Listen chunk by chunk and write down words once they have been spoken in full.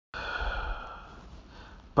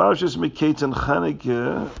Parshas Miketz and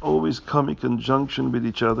Chanukah always come in conjunction with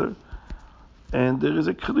each other, and there is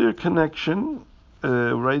a clear connection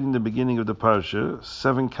right in the beginning of the parsha.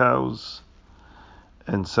 7 cows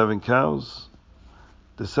and 7 cows,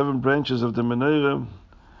 the 7 branches of the menorah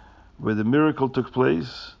where the miracle took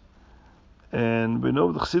place. And we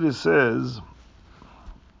know the Chassidus says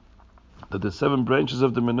that the 7 branches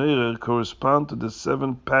of the menorah correspond to the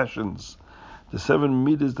 7 passions, the 7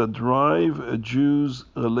 midas that drive a Jew's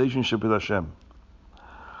relationship with Hashem.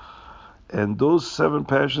 And those 7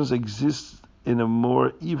 passions exist in a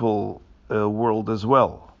more evil world as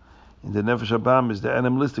well. In the Nefesh Habahamis, the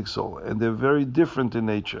animalistic soul, and they're very different in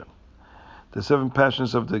nature. The 7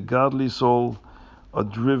 passions of the godly soul are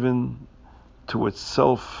driven towards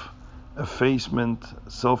self-effacement,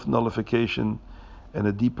 self-nullification, and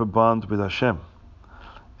a deeper bond with Hashem.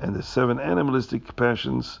 And the 7 animalistic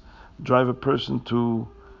passions drive a person to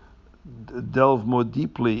delve more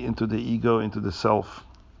deeply into the ego, into the self.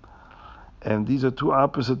 And these are 2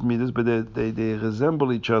 opposite midas, but they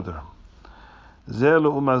resemble each other. Zeh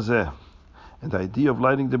le'uma zeh. And the idea of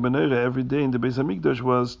lighting the menorah every day in the Beis Hamikdash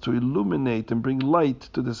was to illuminate and bring light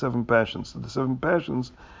to the 7 passions. So the 7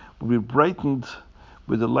 passions will be brightened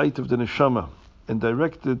with the light of the neshama and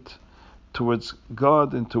directed towards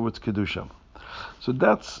God and towards Kedusha. So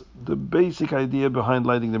that's the basic idea behind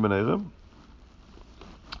lighting the menorah.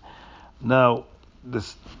 Now,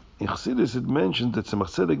 in Chassidus it mentioned that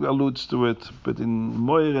Tzemach Tzedek alludes to it, but in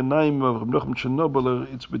Moyer and Naim of Reb Nachum Chernobyl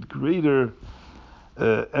it's with greater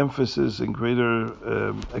emphasis and greater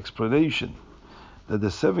explanation that the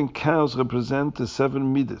 7 cows represent the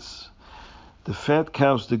 7 midas. The fat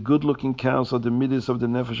cows, the good-looking cows, are the midas of the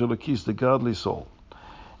Nefesh Elokis, the godly soul,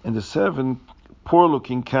 and the 7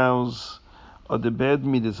 poor-looking cows are the bad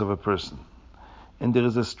midas of a person. And there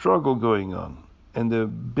is a struggle going on, and the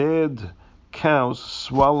bad cows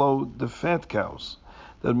swallow the fat cows.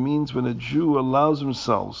 That means when a Jew allows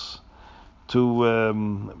himself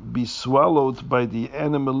to be swallowed by the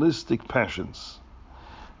animalistic passions,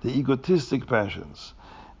 the egotistic passions,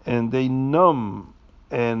 and they numb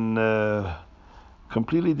and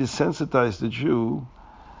completely desensitize the Jew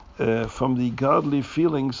from the godly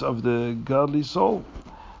feelings of the godly soul.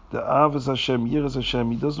 The Avos Hashem, Yiras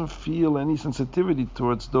Hashem, he doesn't feel any sensitivity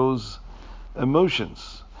towards those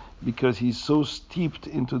emotions because he's so steeped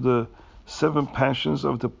into the 7 passions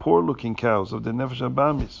of the poor-looking cows, of the Nefesh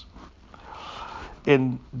Habahamis.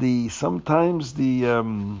 And sometimes the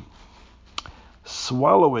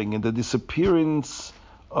swallowing and the disappearance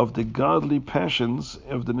of the godly passions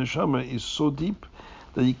of the neshama is so deep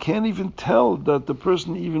that you can't even tell that the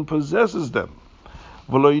person even possesses them.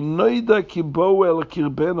 And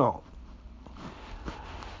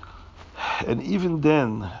even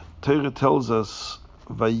then, Torah tells us,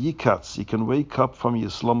 Vayikatz, you can wake up from your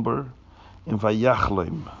slumber, in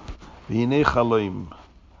Vayachloim, V'hinei chaloim.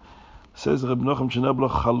 Says Reb Nachum Chernobyl,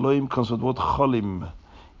 chaloim comes from the word cholim.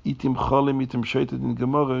 Itim cholim, itim shaitet in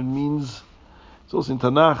Gemara. It means, it's also in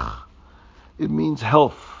Tanakh, it means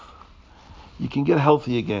health. You can get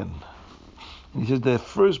healthy again. And he says the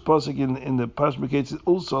first pasuk in the Parshas Miketz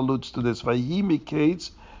also alludes to this. Vayi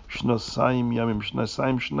Miketz shnosayim yamim.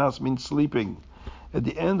 Shnosayim, shnas means sleeping. At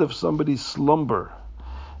the end of somebody's slumber,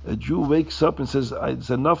 a Jew wakes up and says,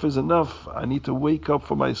 enough is enough. I need to wake up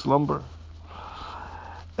from my slumber.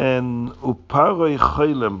 And uparoi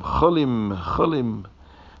cholim.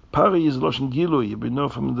 Pari is Lashon Gilui. We know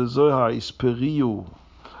from the Zohar is periu.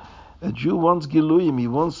 A Jew wants Giluyim. He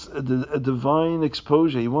wants a divine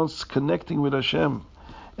exposure. He wants connecting with Hashem.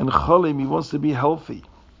 And cholim, he wants to be healthy.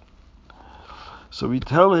 So we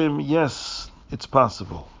tell him, yes, it's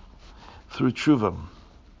possible through tshuva.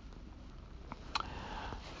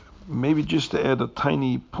 Maybe just to add a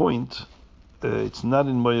tiny point, it's not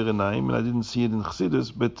in Moyer and Naim, and I didn't see it in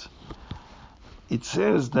Chassidus, but it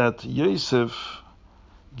says that Yosef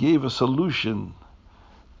gave a solution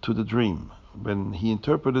to the dream. When he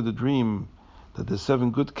interpreted the dream that the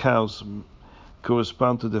 7 good cows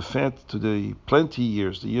correspond to the fat, to the plenty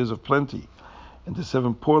years, the years of plenty, and the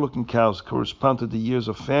 7 poor-looking cows correspond to the years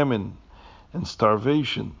of famine and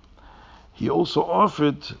starvation, he also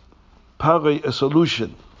offered Parei a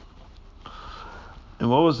solution. And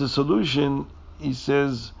what was the solution? He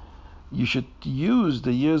says, you should use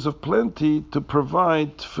the years of plenty to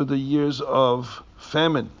provide for the years of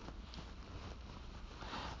famine.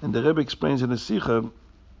 And the Rebbe explains in the Sikha,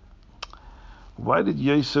 why did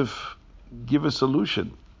Yosef give a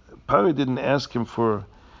solution? Pari didn't ask him for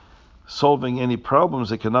solving any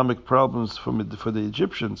problems, economic problems for the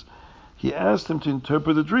Egyptians. He asked him to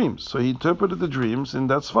interpret the dreams. So he interpreted the dreams, and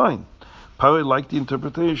that's fine. Pari liked the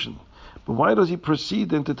interpretation. But why does he proceed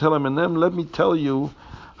then to tell him, and then let me tell you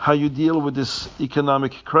how you deal with this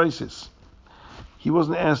economic crisis? He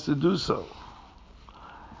wasn't asked to do so.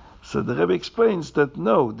 So the Rebbe explains that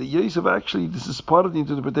no, the Yosef actually, this is part of the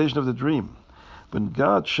interpretation of the dream. When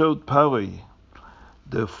God showed Paroi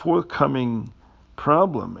the forthcoming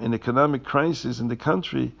problem, an economic crisis in the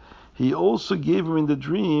country, he also gave him in the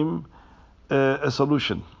dream a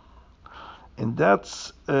solution. And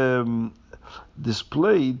that's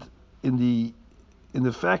displayed in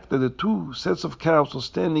the fact that the two sets of cows are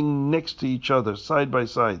standing next to each other, side by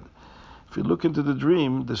side. If you look into the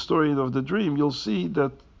dream, the story of the dream, you'll see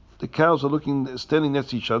that the cows are standing next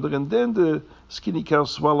to each other, and then the skinny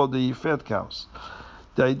cows swallow the fat cows.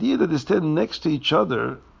 The idea that they stand next to each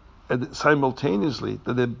other simultaneously,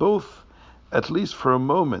 that they're both, at least for a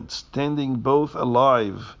moment, standing both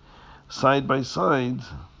alive, side by side,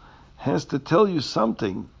 has to tell you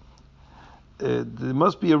something. There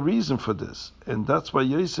must be a reason for this. And that's why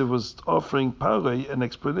Yosef was offering Paroi an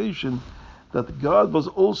explanation that God was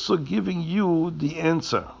also giving you the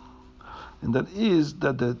answer. And that is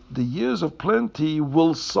that the years of plenty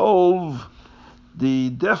will solve the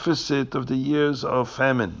deficit of the years of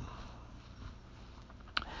famine.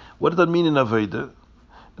 What does that mean in Avodah?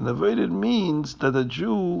 In Avodah it means that a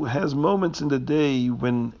Jew has moments in the day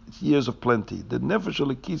when it's years of plenty. The Nefesh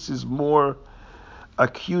Elokis is more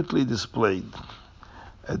acutely displayed.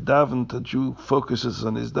 At Daven, a Jew focuses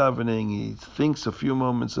on his davening. He thinks a few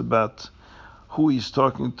moments about who he's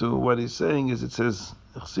talking to. What he's saying is, it says,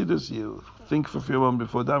 Chassidus, you think for a few moments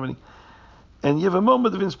before davening, and you have a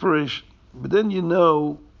moment of inspiration. But then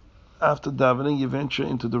after davening, you venture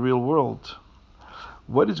into the real world.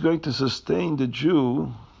 What is going to sustain the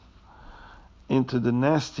Jew into the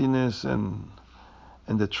nastiness and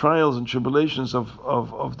the trials and tribulations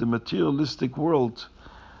of the materialistic world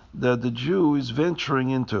that the Jew is venturing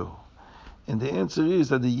into? And the answer is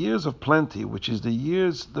that the years of plenty, which is the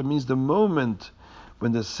years, that means the moment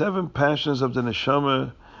when the 7 passions of the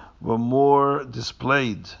neshama were more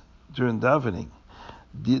displayed during davening.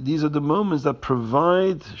 These are the moments that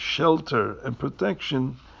provide shelter and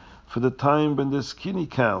protection for the time when the skinny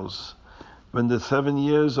cows, when the 7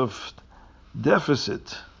 years of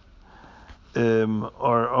deficit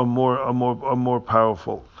are more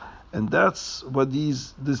powerful. And that's what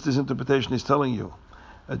this interpretation is telling you.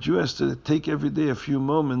 A Jew has to take every day a few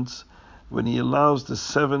moments when he allows the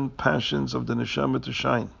 7 passions of the neshama to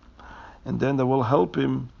shine, and then that will help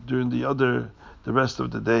him during the rest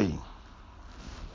of the day.